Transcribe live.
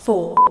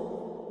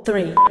4,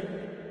 3,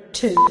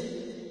 2,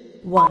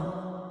 1,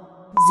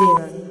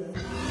 0.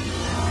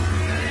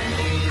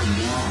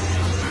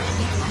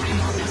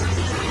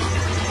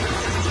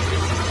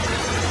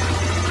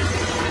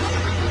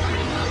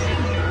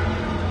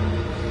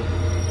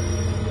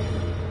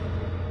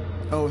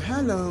 Oh,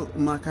 hello,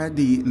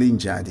 Makadi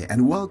Linjade,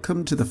 and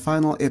welcome to the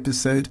final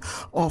episode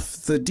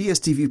of the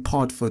DSTV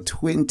pod for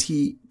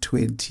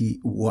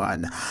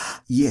 2021.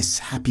 Yes,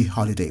 happy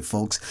holiday,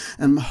 folks.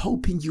 And I'm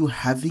hoping you're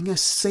having a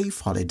safe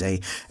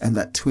holiday and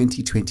that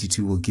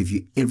 2022 will give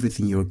you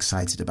everything you're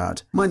excited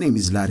about. My name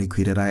is Larry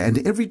Kwiderai, and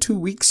every 2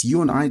 weeks, you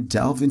and I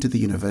delve into the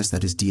universe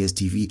that is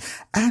DSTV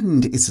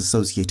and its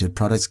associated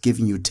products,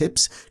 giving you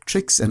tips,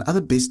 tricks, and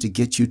other bits to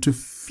get you to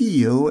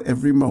feel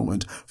every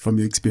moment from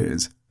your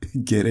experience.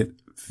 Get it?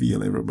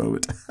 Feel every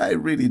moment. I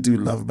really do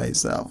love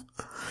myself.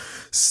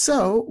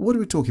 So, what are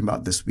we talking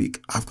about this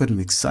week? I've got an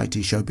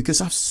exciting show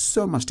because I have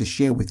so much to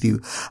share with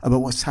you about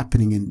what's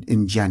happening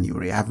in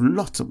January. I have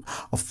lots of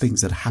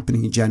things that are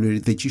happening in January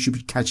that you should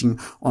be catching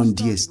on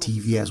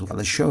DSTV as well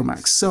as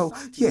Showmax. So,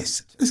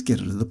 yes, let's get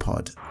into the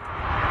pod.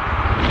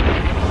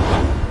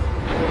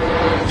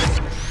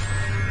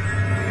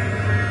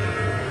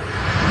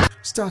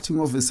 Starting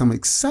off with some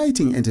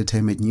exciting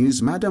entertainment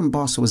news, Madam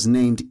Boss was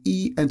named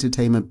E!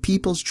 Entertainment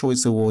People's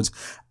Choice Awards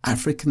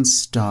African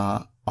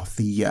Star of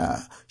the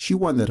Year. She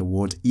won that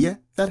award. Yeah,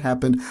 that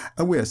happened,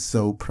 and we are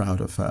so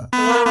proud of her.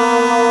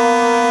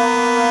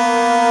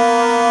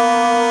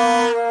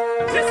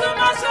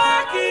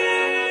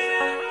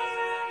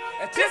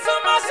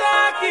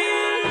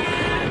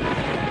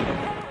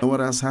 What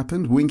else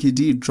happened? Winky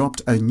D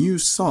dropped a new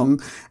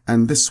song,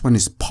 and this one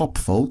is pop,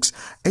 folks.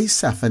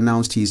 Asaph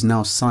announced he is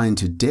now signed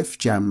to Def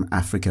Jam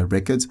Africa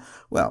Records.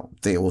 Well,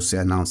 they also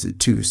announced it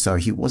too, so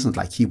he wasn't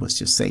like he was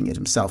just saying it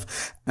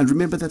himself. And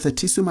remember that the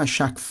Tisuma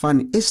Shack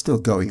Fun is still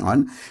going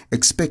on.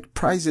 Expect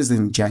prizes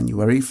in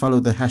January. Follow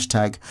the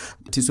hashtag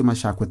Tisuma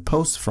Shack with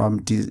posts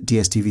from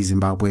DSTV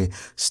Zimbabwe,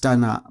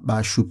 Stana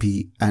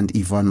Bashupi, and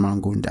Yvonne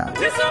Mangunda.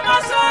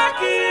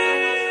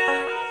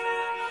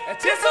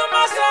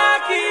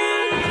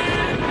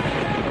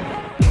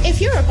 If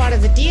you're a part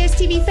of the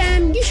DSTV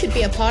fam, you should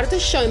be a part of the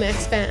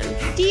Showmax fam.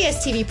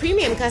 DSTV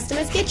Premium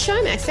customers get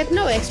Showmax at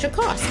no extra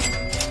cost,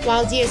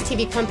 while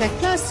DSTV Compact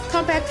Plus,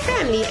 Compact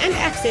Family, and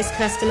Access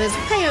customers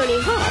pay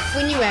only half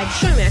when you add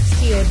Showmax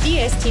to your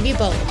DSTV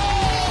bill.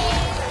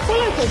 For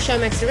local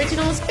Showmax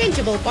originals,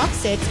 bingeable box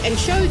sets, and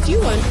shows you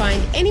won't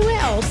find anywhere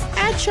else,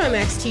 add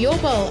Showmax to your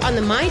bill on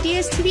the My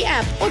DSTV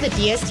app or the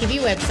DSTV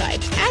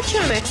website. Add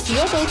Showmax to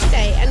your bill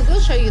today and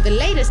we'll show you the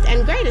latest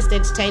and greatest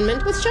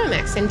entertainment with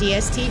Showmax and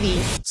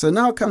DSTV. So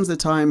now comes the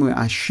time where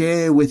I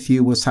share with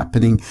you what's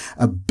happening,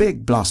 a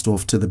big blast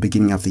off to the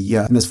beginning of the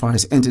year and as far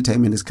as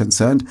entertainment is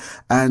concerned.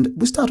 And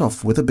we start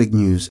off with the big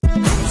news.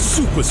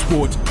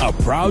 SuperSport are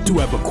proud to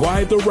have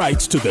acquired the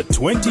rights to the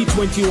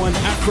 2021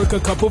 Africa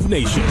Cup of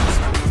Nations.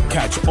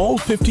 Catch all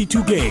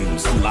 52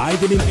 games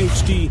live and in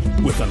HD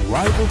with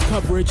unrivaled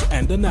coverage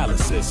and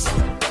analysis.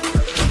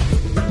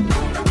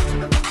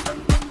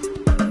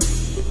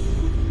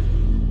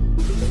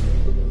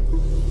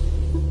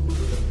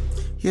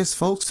 Yes,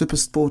 folks,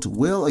 SuperSport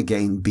will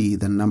again be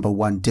the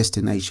 #1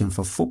 destination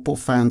for football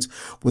fans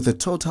with the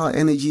Total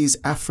Energies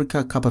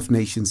Africa Cup of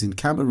Nations in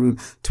Cameroon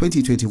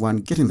 2021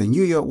 getting the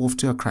new year off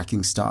to a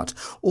cracking start.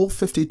 All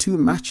 52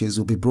 matches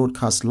will be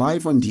broadcast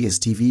live on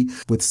DSTV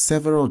with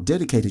several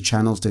dedicated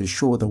channels to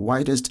ensure the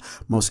widest,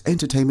 most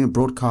entertainment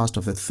broadcast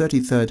of the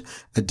 33rd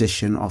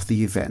edition of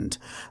the event.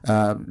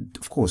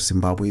 Of course,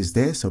 Zimbabwe is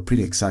there, so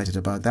pretty excited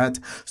about that.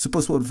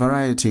 SuperSport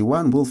Variety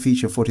 1 will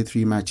feature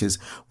 43 matches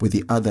with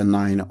the other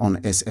 9 on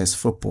SS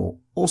Football.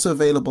 Also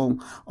available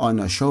on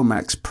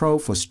Showmax Pro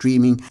for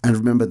streaming. And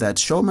remember that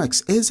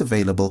Showmax is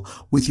available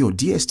with your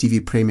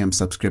DSTV Premium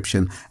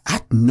subscription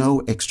at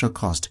no extra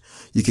cost.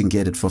 You can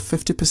get it for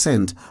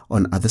 50%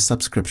 on other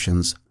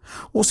subscriptions.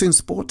 Also in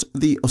sport,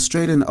 the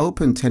Australian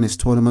Open tennis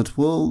tournament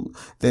will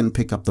then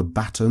pick up the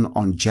baton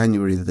on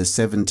January the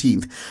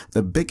 17th.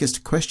 The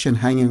biggest question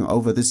hanging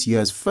over this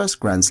year's first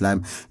Grand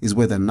Slam is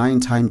whether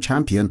 9-time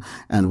champion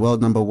and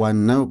world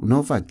 #1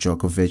 Novak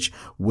Djokovic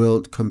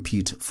will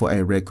compete for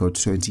a record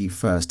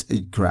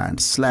 21st Grand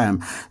Slam.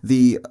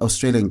 The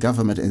Australian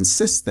government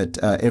insists that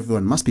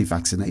everyone must be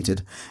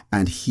vaccinated,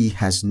 and he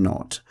has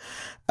not.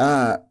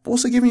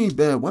 Also giving,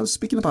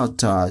 speaking about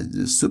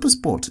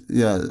SuperSport,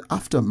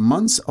 after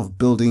months of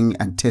building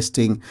and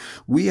testing,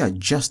 we are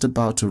just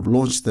about to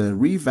launch the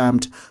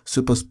revamped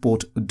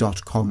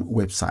supersport.com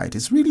website.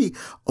 It's really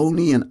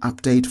only an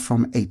update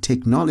from a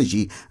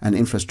technology and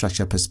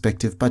infrastructure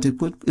perspective, but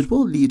it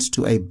will lead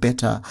to a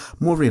better,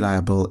 more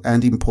reliable,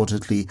 and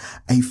importantly,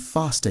 a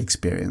faster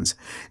experience,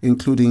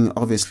 including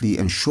obviously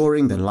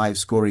ensuring the live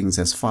scoring is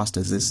as fast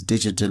as is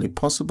digitally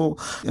possible.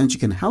 And you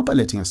can help by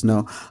letting us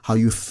know how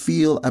you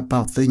feel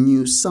about the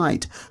new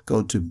site.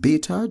 Go to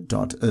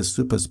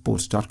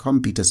beta.supersport.com,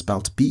 beta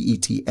spelled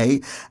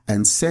BETA,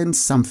 and send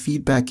some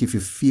feedback if you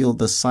feel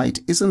the site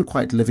isn't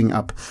quite living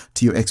up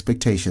to your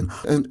expectation.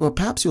 Or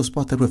perhaps you'll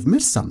spot that we've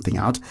missed something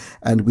out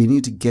and we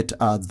need to get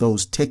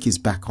those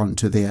techies back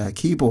onto their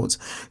keyboards.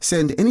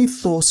 Send any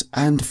thoughts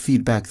and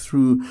feedback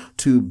through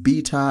to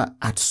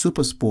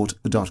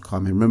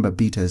beta@supersport.com. And remember,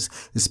 beta is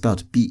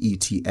spelled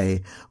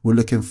BETA. We're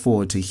looking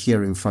forward to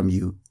hearing from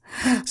you.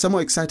 Some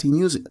more exciting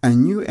news. A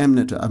new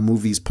Mnet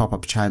Movies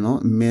pop-up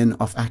channel, Men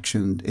of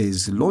Action,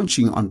 is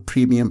launching on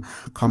Premium,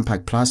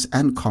 Compact Plus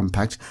and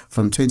Compact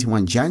from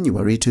 21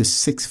 January to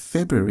 6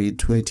 February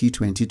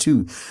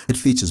 2022. It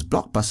features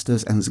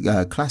blockbusters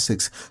and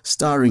classics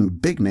starring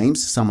big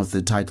names. Some of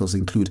the titles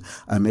include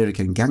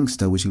American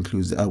Gangster, which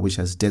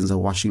has Denzel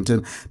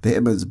Washington, The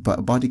Emma's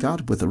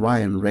Bodyguard with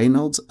Ryan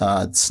Reynolds,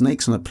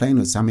 Snakes on a Plane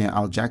with Samuel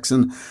L.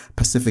 Jackson,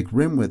 Pacific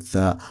Rim with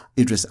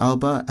Idris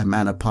Elba, A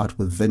Man Apart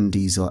with Vin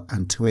Diesel,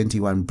 and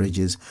 21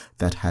 Bridges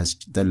that has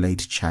the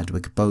late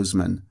Chadwick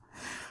Boseman.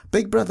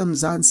 Big Brother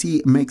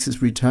Mzansi makes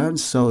its return,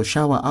 so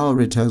Shawa Hour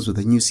returns with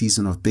a new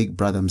season of Big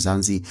Brother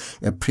Mzansi.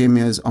 It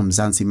premieres on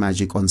Mzansi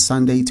Magic on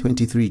Sunday,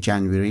 23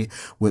 January,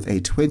 with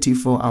a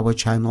 24-hour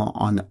channel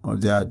on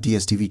the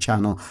DSTV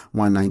channel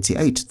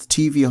 198. The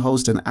TV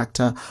host and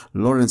actor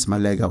Lawrence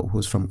Malega,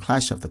 who's from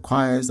Clash of the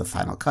Choirs, The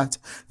Final Cut,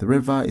 The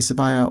River,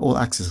 Isibaya, All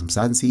Access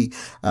Mzansi,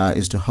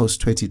 is to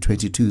host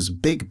 2022's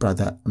Big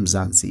Brother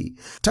Mzansi.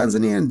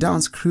 Tanzanian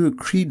dance crew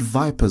Creed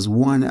Vipers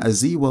won a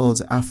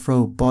Z-World's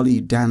Afro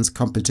Bolly dance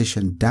competition,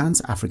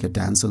 Dance Africa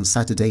Dance, on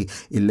Saturday,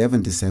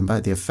 11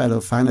 December. Their fellow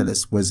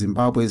finalists were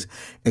Zimbabwe's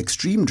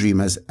Extreme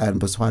Dreamers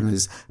and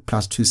Botswana's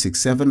Plus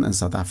 267 and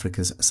South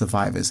Africa's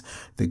Survivors.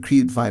 The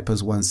Creed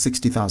Vipers won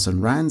 60,000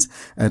 rands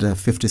at a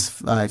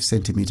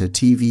 55-centimeter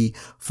TV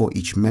for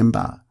each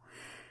member.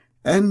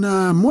 And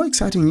more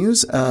exciting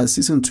news,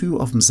 season 2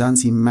 of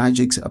Mzansi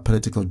Magic's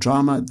political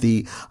drama,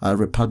 The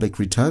Republic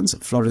returns.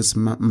 Florence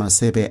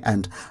Masebe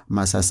and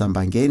Masasa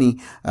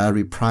Mbangeni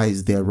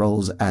reprise their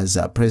roles as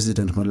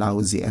President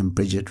Mulauzi and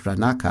Bridget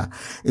Ranaka.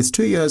 It's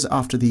 2 years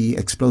after the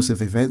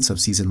explosive events of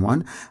season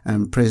 1,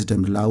 and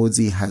President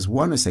Mulauzi has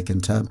won a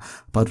second term,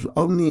 but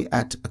only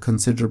at a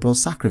considerable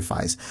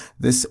sacrifice.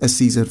 This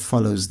season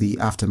follows the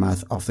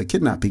aftermath of the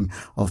kidnapping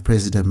of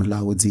President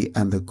Mulauzi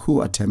and the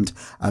coup attempt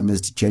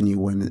amidst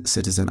genuine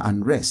citizen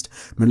unrest.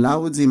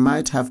 Mulauzi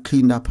might have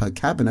cleaned up her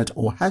cabinet,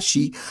 or has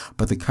she,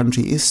 but the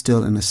country is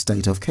still in a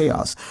state of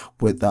chaos,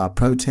 with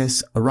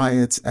protests,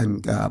 riots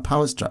and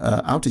power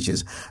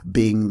outages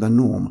being the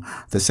norm.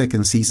 The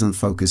second season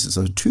focuses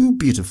on two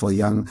beautiful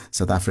young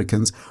South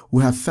Africans who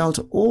have felt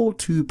all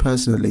too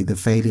personally the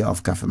failure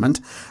of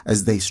government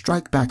as they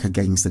strike back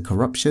against the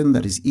corruption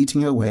that is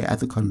eating away at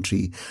the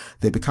country.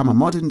 They become a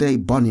modern-day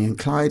Bonnie and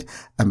Clyde,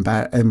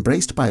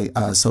 embraced by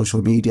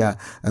social media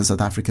and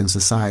South African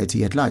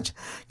society at large.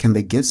 Can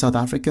they give South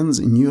Africans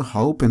new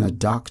hope in a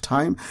dark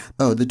time?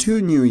 The two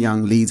new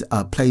young leads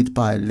are played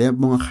by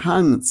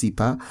Lebogang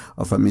Tsipa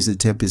from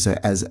Isitepiso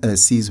as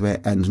Sizwe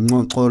and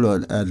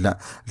Nqolo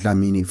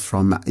Dlamini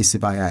from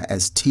Isibaya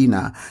as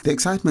Tina. The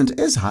excitement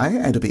is high,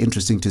 and it'll be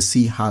interesting to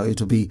see how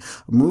it'll be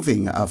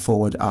moving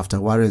forward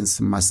after Warren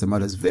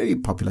Masemola's very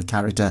popular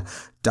character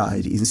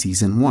died in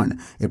season 1.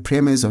 It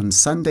premieres on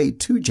Sunday,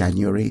 2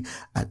 January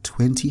at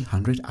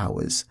 2000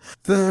 hours.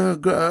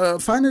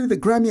 Finally, the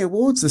Grammy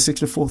Awards, the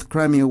 64th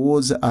Grammy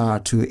Awards, are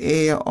to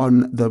air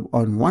on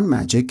One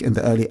Magic in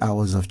the early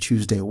hours of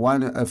Tuesday,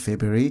 1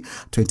 February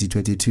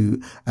 2022,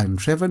 and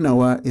Trevor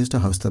Noah is to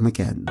host them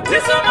again.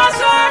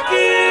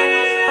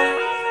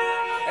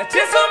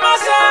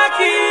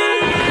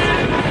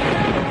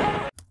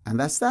 And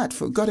that's that.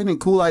 If you've got any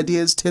cool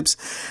ideas, tips,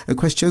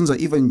 questions, or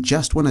even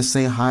just want to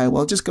say hi,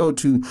 well, just go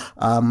to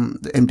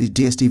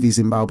DSTV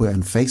Zimbabwe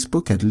on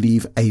Facebook and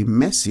leave a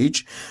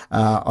message.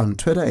 On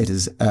Twitter, it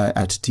is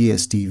at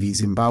DSTV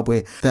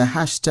Zimbabwe. The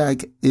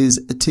hashtag is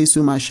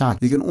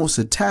Tisumashak. You can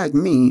also tag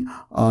me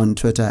on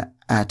Twitter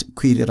at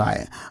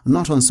Kwidirai.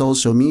 Not on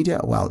social media,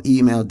 well,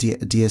 email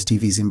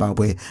DSTV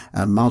Zimbabwe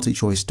at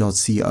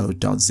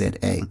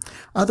multichoice.co.za.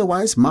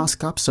 Otherwise,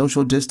 mask up,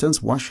 social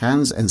distance, wash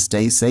hands, and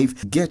stay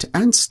safe. Get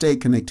and stay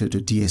connected to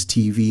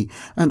DSTV,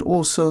 and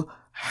also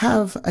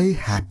have a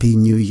happy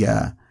new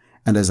year.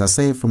 And as I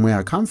say from where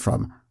I come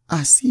from,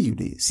 I see you,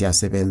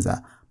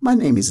 siyasebenza. My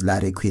name is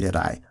Larry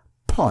Kwidirai.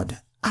 Pod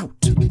out.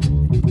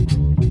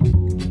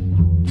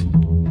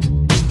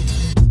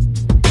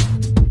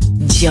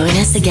 Join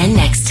us again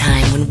next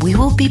time when we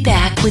will be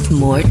back with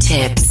more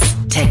tips,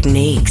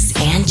 techniques,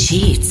 and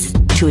cheats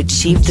to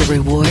achieve the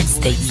rewards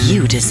that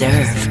you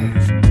deserve.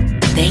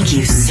 Thank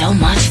you so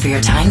much for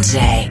your time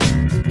today.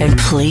 And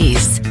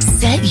please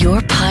set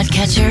your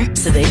podcatcher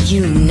so that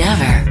you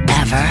never,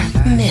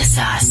 ever miss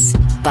us.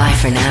 Bye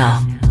for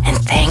now, and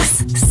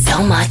thanks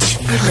so much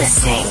for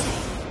listening.